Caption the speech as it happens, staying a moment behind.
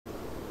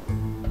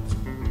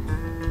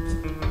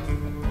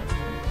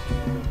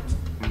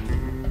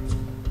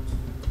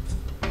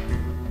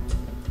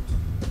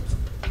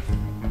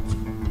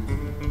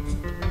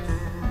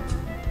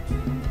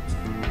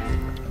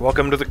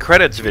Welcome to the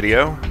credits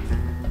video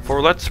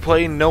for Let's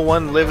Play No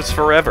One Lives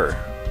Forever.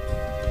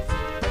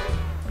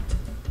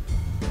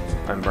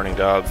 I'm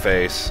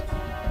BurningDogFace.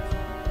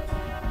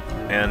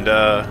 And,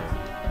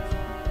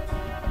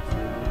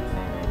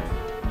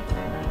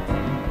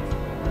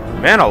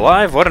 man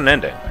alive, what an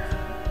ending.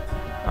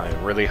 I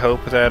really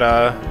hope that,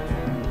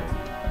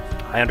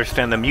 I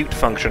understand the mute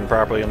function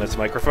properly on this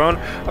microphone.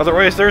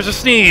 Otherwise, there's a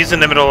sneeze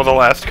in the middle of the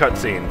last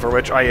cutscene, for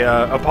which I,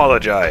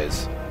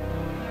 apologize.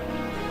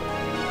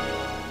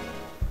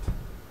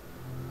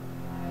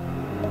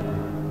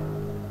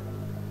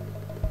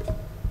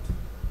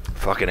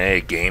 Fucking A,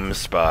 Game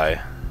Spy.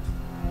 I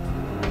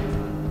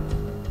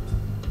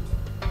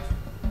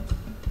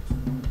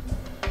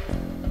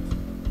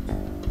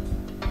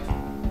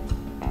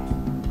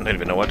don't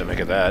even know what to make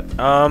of that.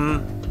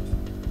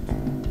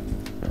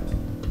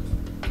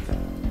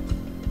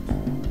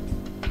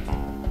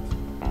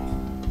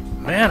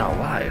 Man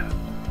alive.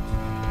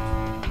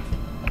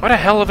 What a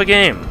hell of a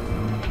game.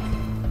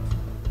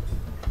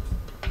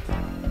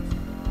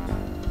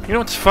 You know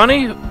what's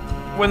funny?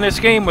 When this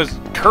game was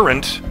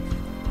current,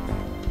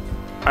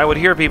 I would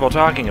hear people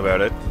talking about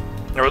it,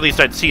 or at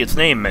least I'd see its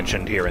name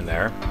mentioned here and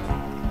there,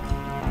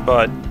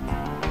 but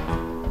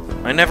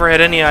I never had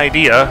any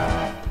idea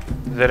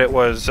that it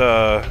was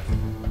a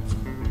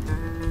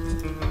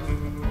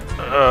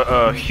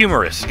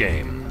humorous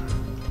game.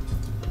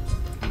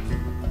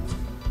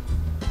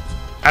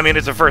 I mean,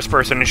 it's a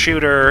first-person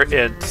shooter,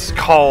 it's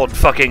called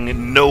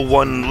fucking No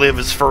One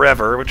Lives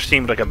Forever, which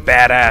seemed like a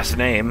badass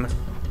name.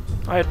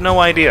 I had no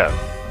idea.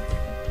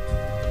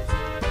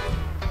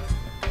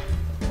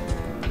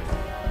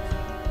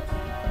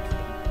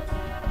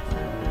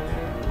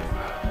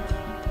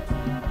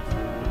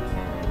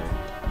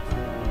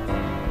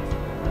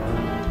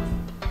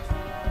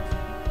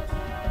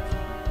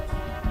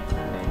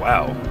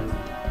 Wow.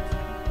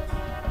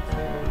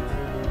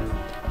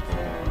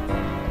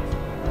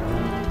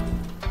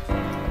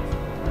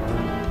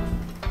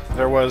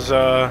 There was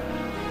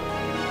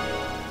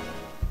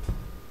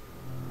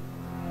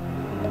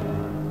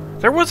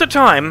a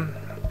time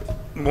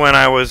when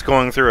I was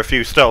going through a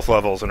few stealth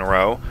levels in a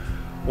row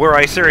where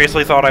I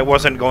seriously thought I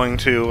wasn't going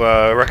to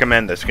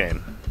recommend this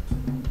game.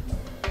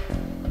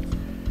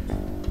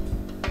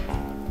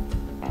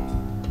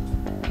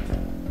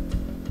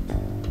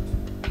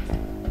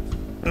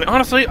 And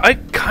honestly, I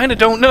kinda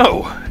don't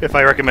know if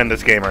I recommend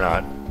this game or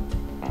not.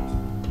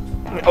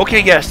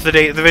 Okay, yes, the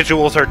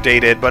visuals are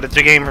dated, but it's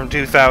a game from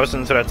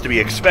 2000, so that's to be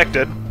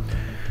expected.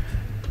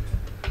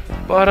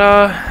 But,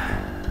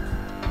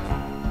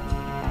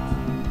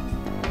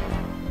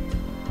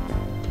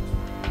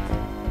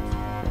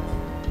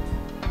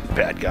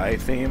 bad guy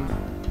theme.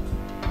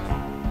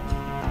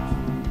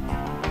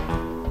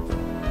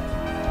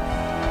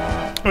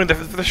 I mean,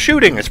 the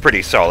shooting is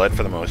pretty solid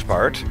for the most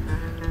part.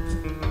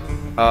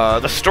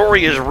 The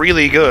story is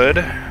really good.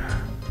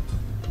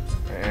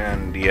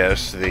 And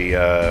yes,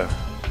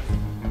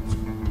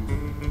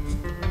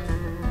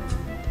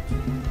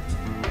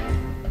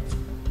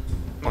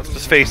 let's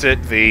just face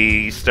it,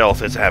 the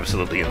stealth is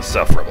absolutely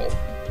insufferable.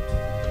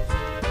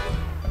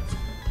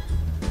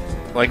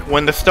 Like,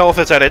 when the stealth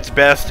is at its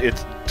best,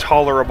 it's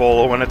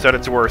tolerable. When it's at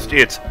its worst,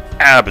 it's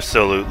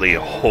absolutely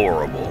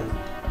horrible.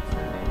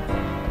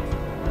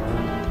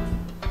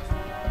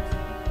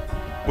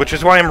 Which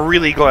is why I'm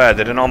really glad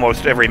that in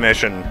almost every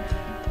mission,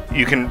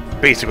 you can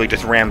basically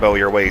just Rambo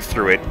your way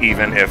through it,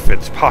 even if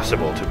it's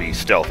possible to be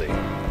stealthy.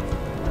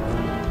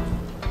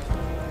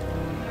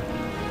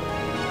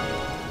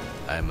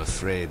 I'm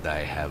afraid I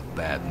have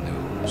bad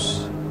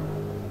news.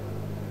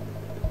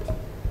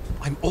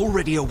 I'm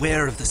already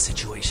aware of the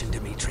situation,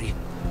 Dimitri.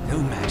 No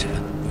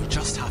matter, we'll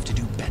just have to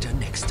do better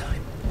next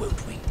time,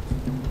 won't we?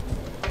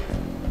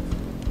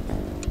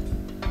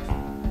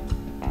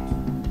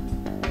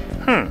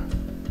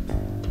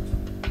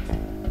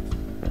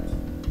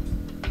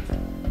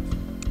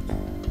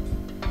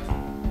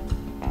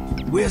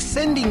 We're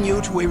sending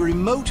you to a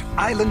remote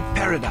island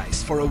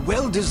paradise for a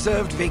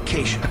well-deserved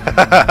vacation.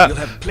 You'll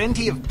have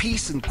plenty of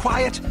peace and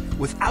quiet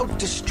without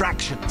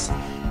distractions.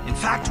 In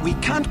fact, we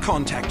can't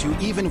contact you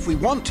even if we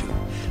want to.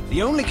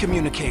 The only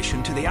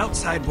communication to the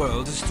outside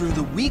world is through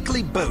the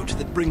weekly boat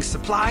that brings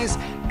supplies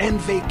and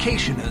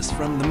vacationers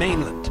from the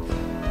mainland.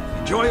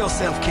 Enjoy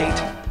yourself,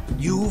 Cate.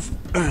 You've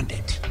earned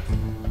it.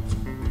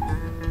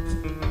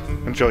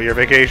 Enjoy your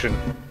vacation.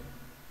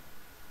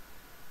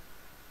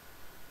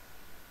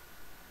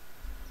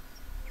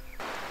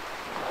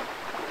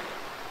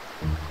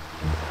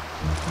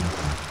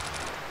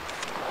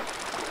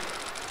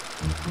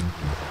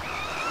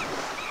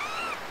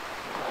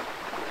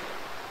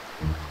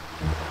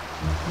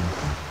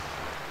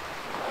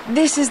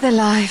 This is the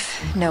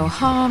life. No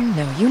harm,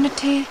 no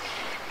unity,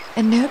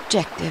 and no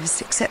objectives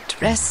except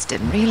rest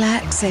and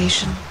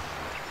relaxation.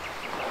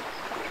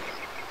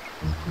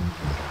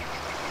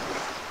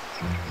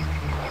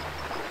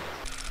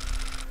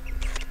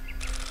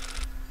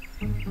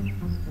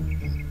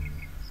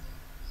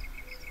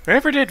 I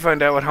never did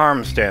find out what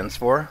harm stands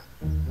for.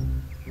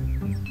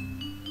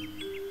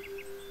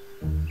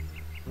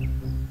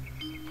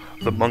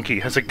 The monkey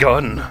has a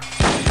gun.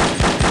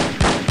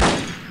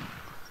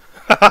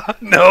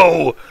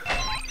 No!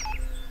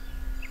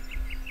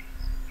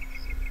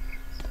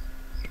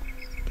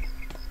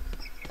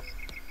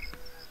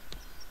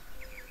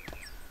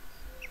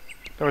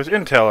 There was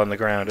intel on the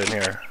ground in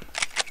here.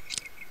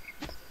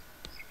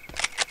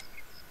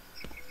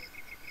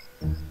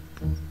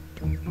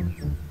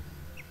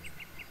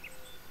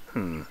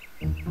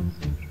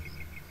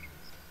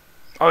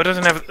 Oh, it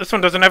doesn't have... This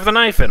one doesn't have the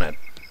knife in it.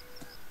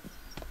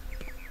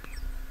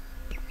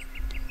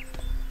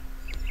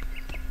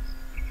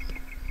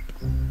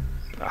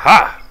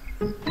 Aha!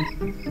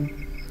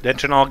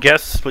 Attention all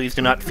guests, please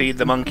do not feed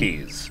the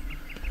monkeys.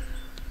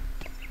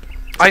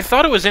 I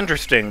thought it was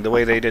interesting the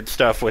way they did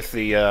stuff with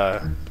the,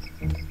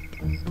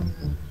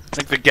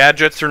 like, the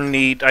gadgets are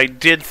neat. I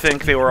did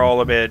think they were all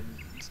a bit,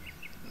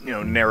 you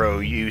know, narrow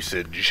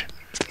usage.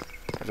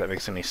 If that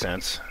makes any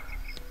sense.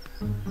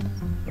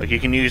 Like, you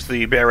can use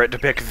the Barrett to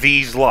pick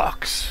these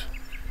locks,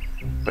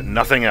 but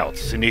nothing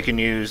else. And you can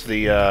use the,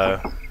 you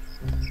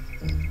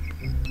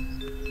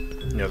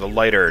know, the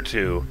lighter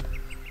to,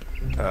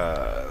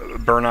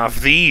 burn off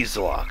these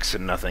locks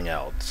and nothing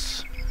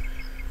else.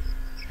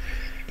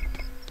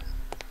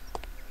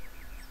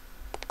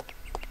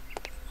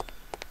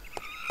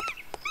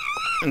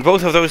 And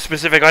both of those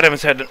specific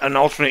items had an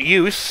alternate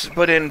use,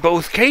 but in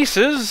both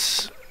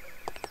cases,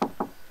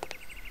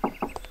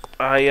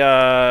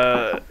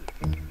 I,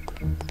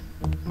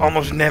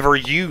 almost never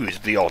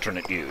used the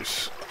alternate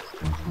use.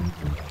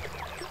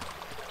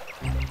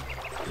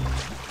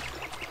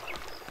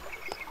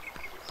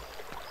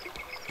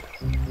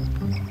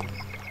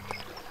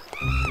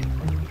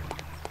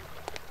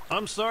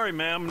 I'm sorry,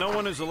 ma'am. No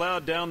one is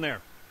allowed down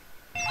there.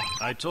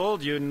 I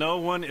told you no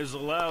one is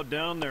allowed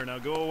down there. Now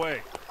go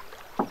away.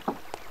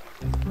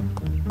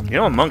 You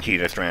know a monkey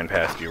just ran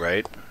past you,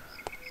 right?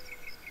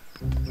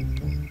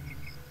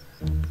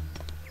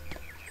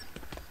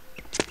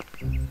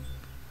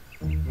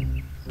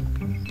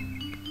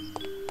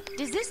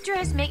 Does this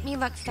dress make me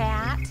look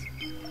fat?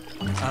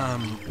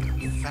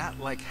 Fat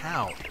like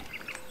how?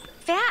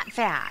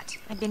 Fat.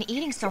 I've been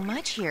eating so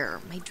much here.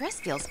 My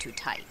dress feels too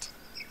tight.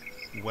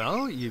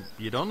 Well, you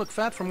don't look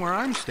fat from where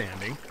I'm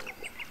standing.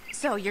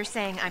 So you're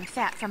saying I'm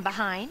fat from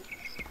behind?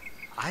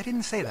 I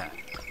didn't say that.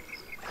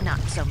 Not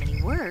in so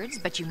many words,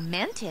 but you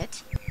meant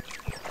it.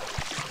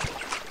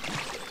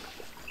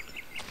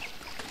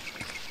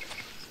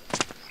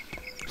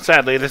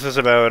 Sadly, this is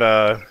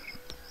about,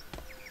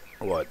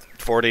 what,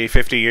 40,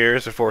 50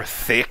 years before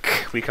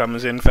thick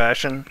becomes in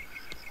fashion?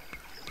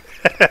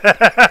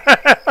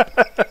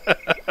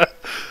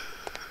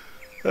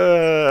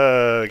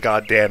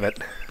 God damn it.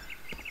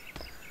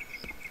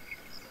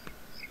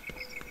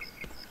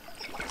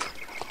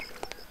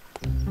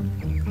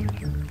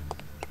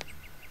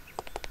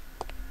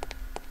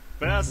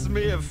 Pass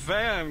me a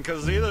fan,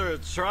 cause either a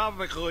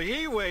tropical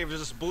heat wave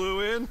just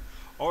blew in,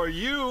 or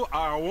you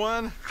are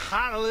one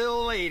hot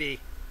little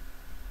lady.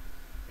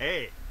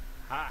 Hey,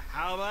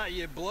 how about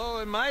you blow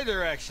in my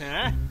direction,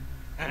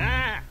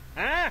 huh?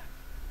 Huh?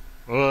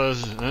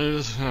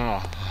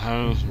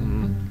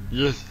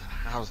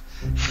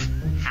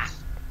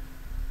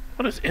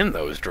 What is in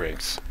those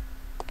drinks?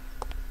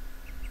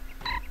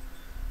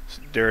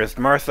 Dearest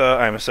Martha,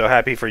 I'm so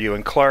happy for you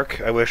and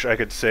Clark. I wish I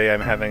could say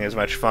I'm having as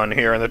much fun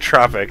here in the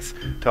tropics.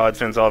 Todd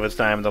spends all of his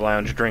time in the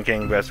lounge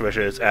drinking. Best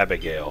wishes,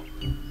 Abigail.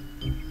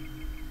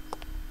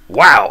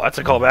 Wow, that's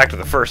a callback to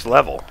the first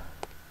level.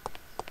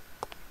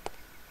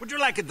 Would you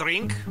like a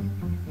drink?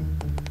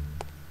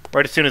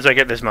 Right as soon as I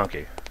get this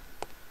monkey.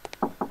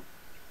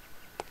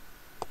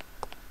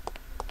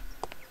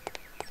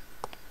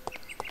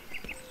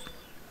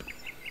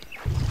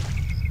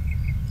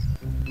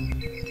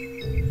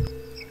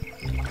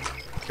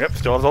 Yep,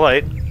 still have the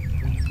light.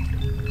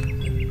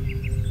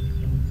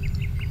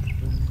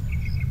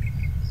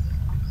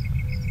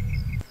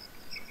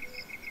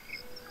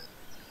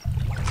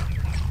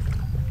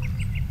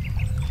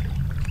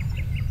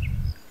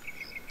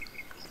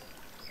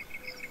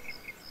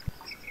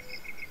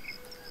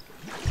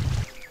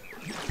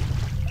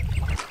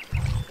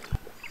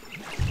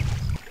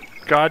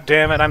 God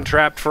damn it, I'm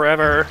trapped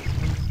forever.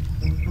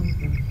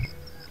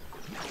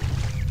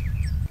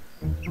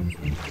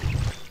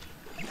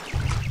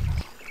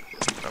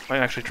 Am I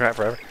actually trapped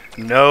forever?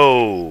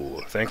 No,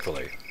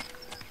 thankfully.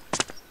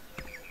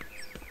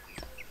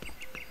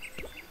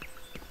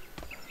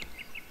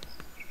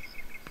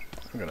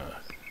 I'm gonna...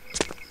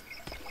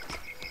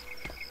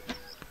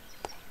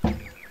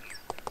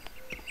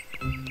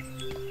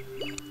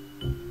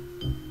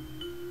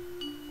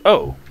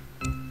 Oh.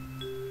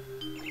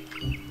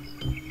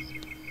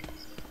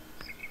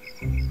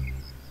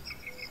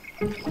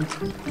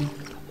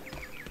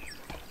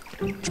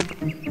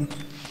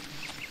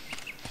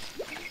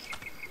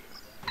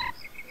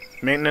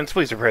 Maintenance,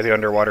 please repair the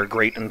underwater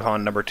grate in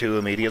pond number 2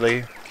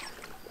 immediately.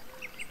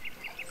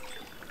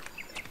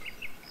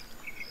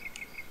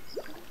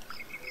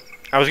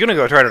 I was gonna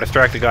go try to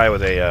distract the guy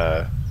with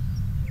a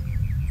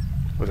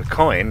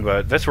coin,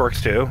 but this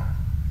works too.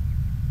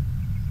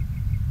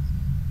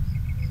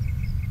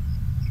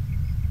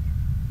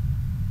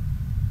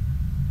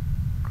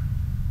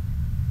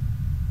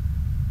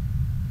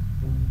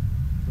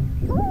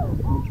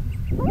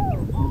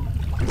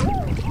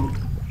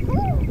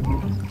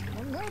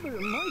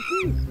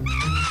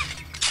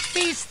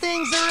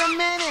 things are a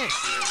menace.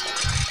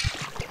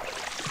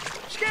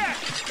 Scat!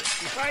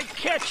 If I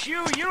catch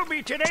you, you'll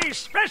be today's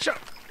special.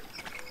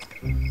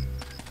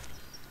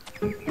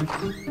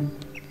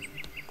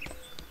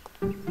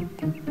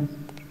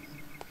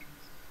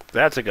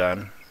 That's a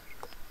gun.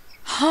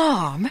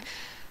 Harm?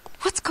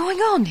 What's going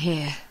on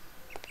here?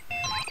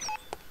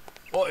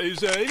 Is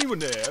there anyone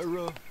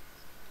there?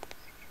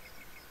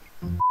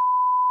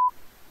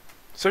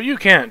 So you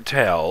can't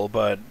tell,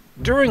 but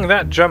during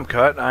that jump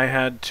cut, I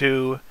had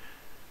to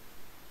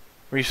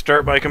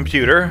restart my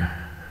computer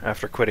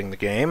after quitting the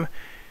game,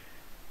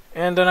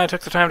 and then I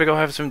took the time to go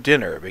have some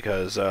dinner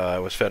because I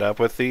was fed up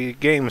with the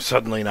game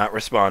suddenly not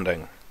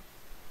responding.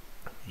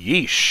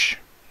 Yeesh.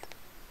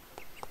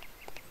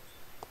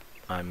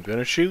 I'm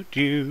gonna shoot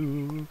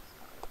you.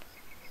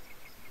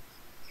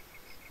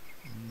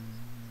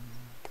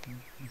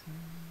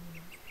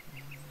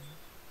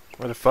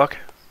 Where the fuck?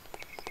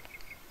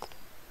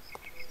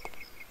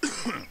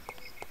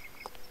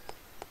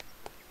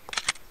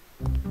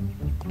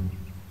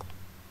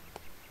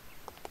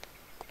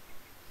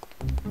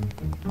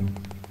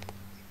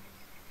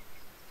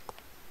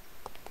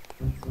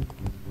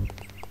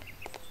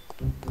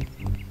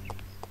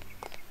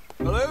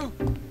 Hello?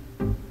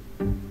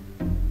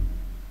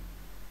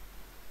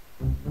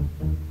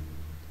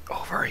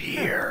 Over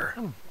here.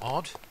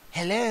 Odd.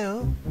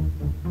 Hello?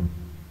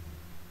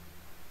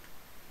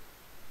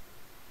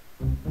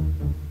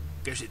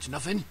 Guess it's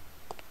nothing.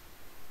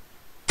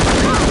 Is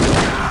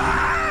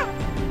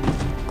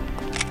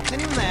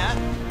anyone there?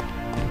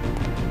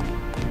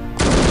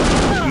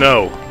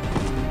 No.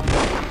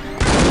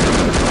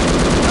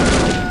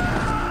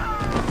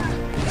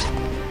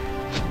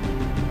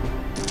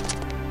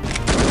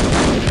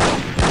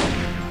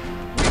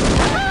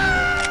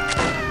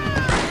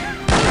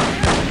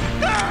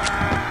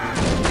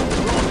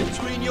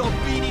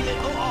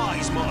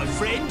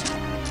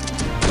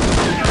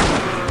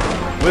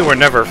 We were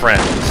never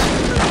friends.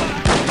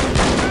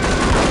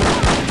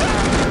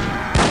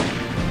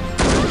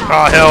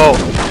 Oh, hell.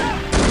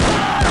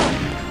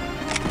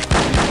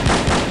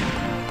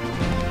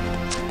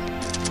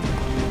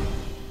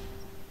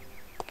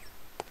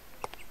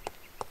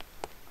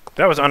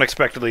 That was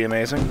unexpectedly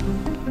amazing.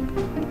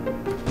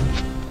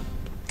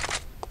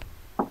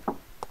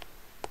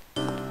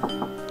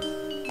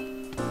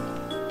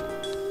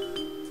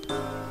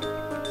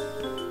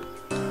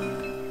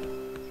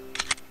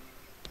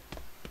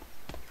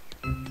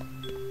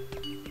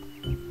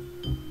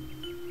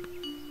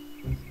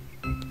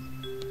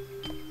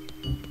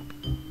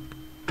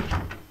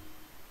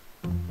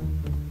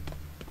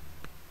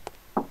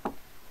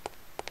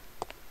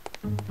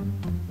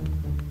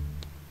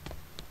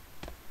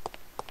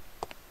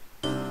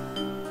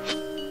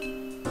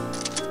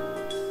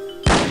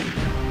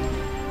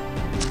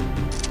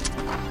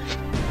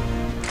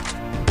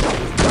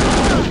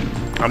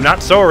 I'm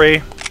not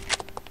sorry.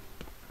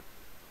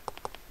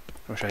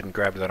 Wish I hadn't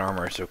grabbed that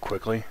armor so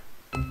quickly.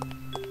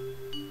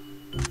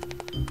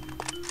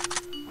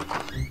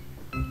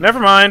 Never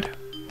mind.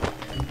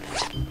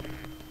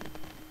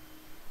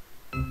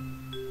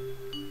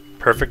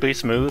 Perfectly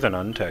smooth and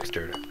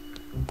untextured.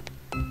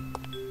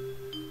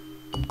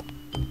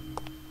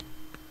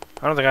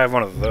 I don't think I have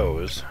one of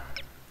those.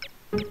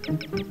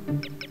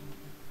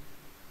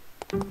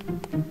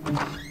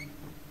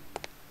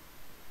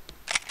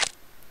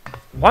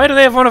 Why do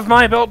they have one of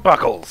my belt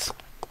buckles?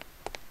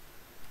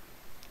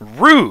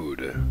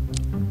 Rude!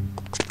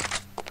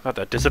 Thought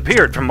that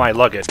disappeared from my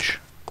luggage.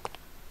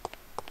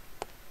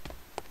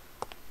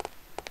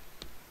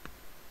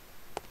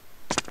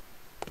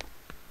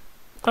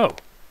 Oh.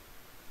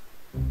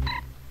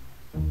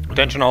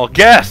 Attention all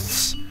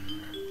guests!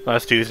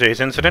 Last Tuesday's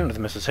incident with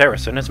Mrs.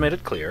 Harrison has made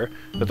it clear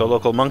that the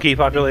local monkey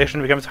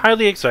population becomes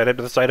highly excited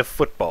by the sight of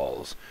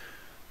footballs.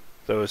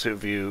 Those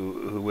of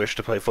you who wish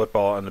to play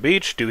football on the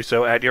beach, do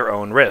so at your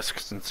own risk.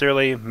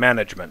 Sincerely,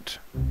 management.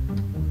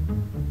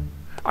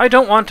 I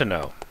don't want to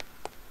know.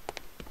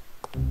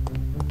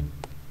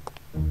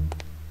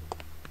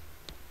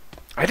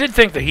 I did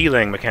think the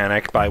healing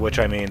mechanic, by which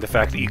I mean the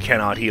fact that you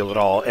cannot heal at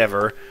all,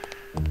 ever,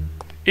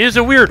 is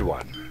a weird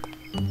one.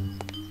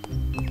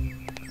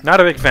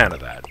 Not a big fan of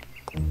that.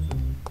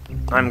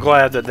 I'm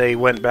glad that they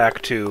went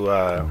back to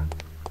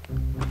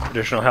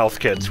additional health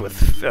kits with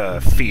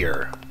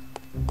fear.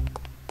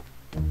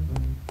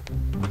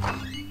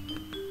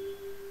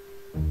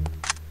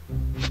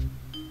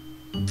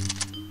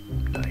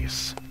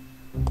 Nice.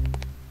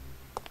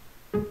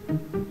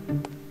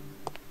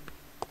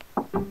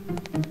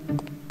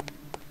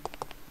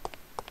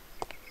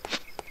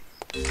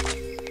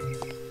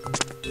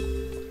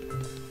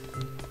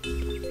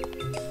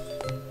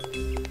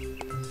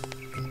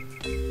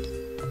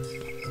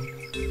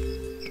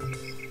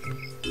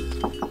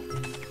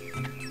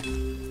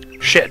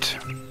 Shit.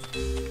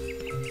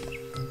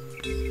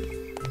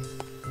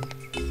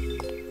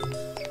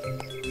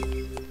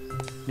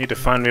 Need to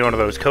find me one of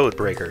those code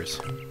breakers.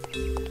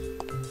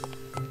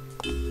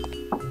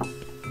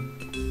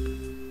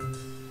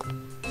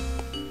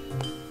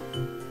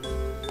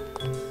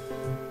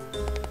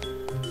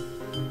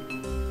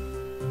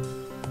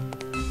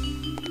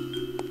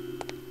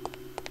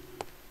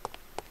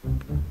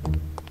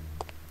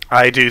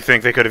 I do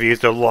think they could have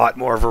used a lot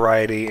more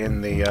variety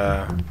in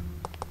the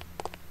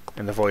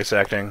voice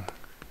acting.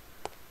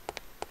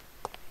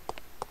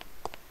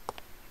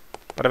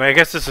 But I mean, I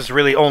guess this is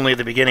really only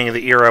the beginning of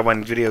the era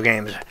when video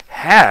games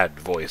had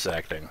voice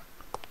acting.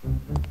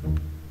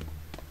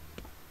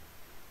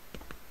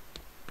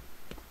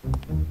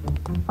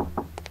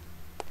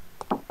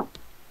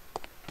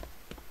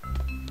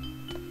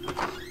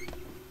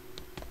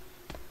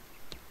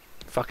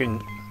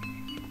 Fucking...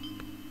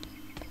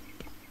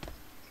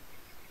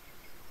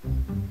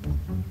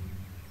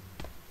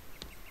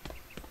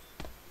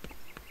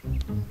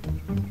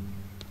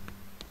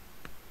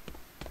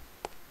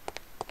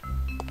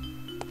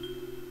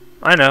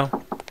 I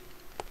know.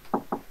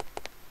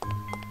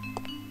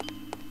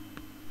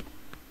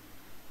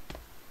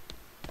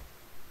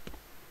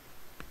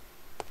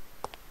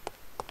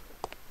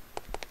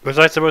 Was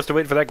I supposed to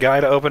wait for that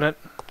guy to open it?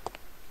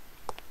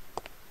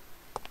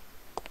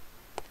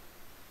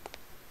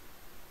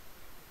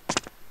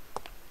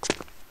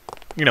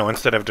 You know,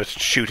 instead of just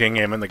shooting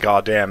him in the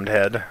goddamned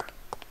head.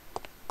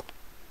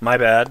 My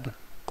bad.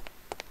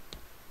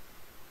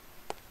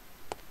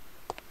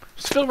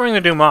 Still wearing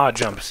the Dumas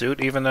jumpsuit,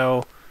 even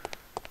though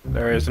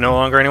there is no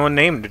longer anyone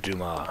named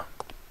Dumas.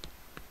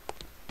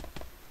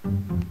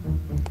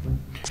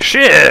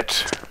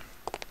 Shit!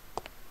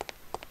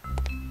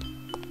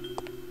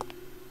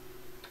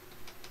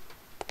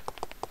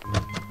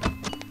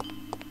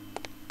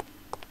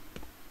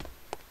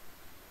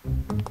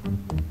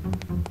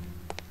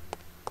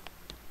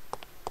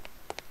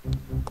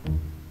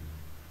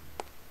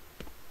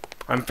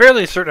 I'm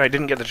fairly certain I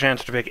didn't get the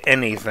chance to pick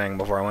anything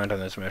before I went on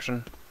this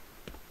mission.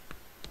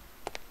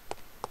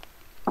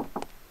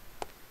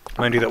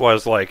 Mind you, that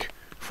was like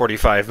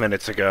 45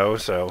 minutes ago,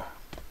 so...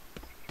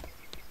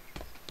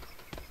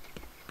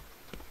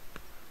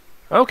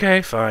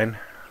 Okay, fine.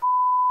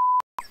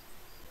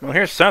 Well,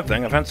 here's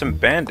something. I found some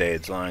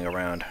band-aids lying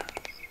around.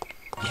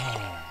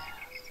 Yeah.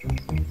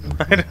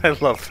 I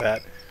love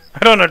that. I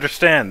don't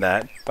understand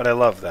that, but I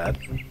love that.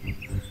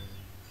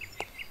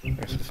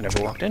 I just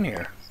never walked in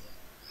here.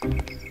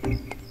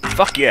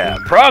 Fuck yeah,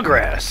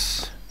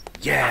 progress!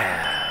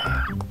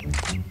 Yeah!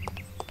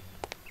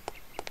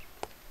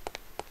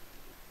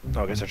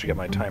 Oh, I guess I should get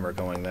my timer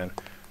going then.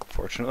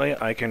 Fortunately,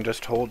 I can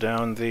just hold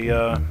down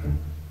the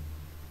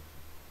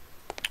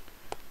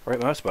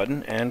right mouse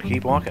button and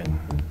keep walking.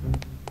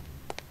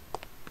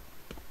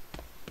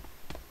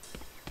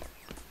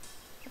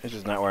 This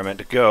is not where I meant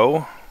to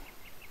go.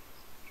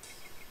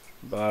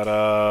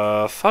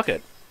 But, fuck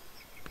it.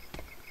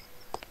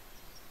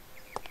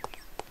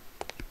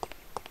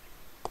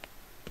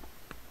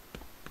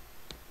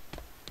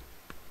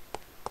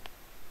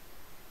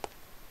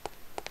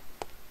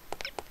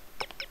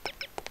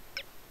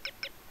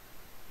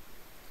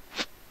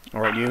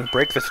 Alright, you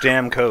break this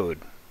damn code.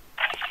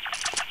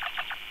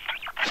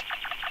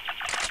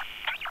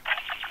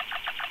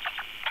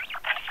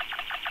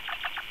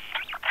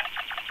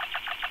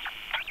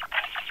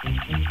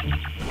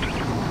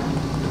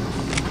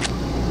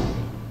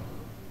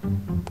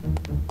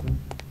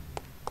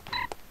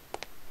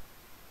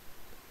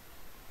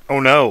 Oh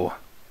no!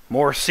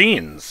 More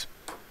scenes!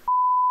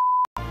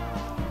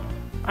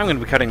 I'm going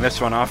to be cutting this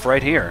one off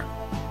right here.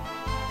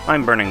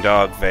 I'm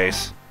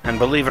BurningDogFace, and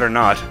believe it or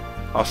not,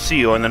 I'll see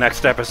you on the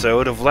next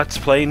episode of Let's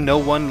Play No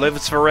One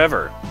Lives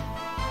Forever.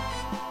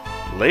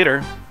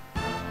 Later.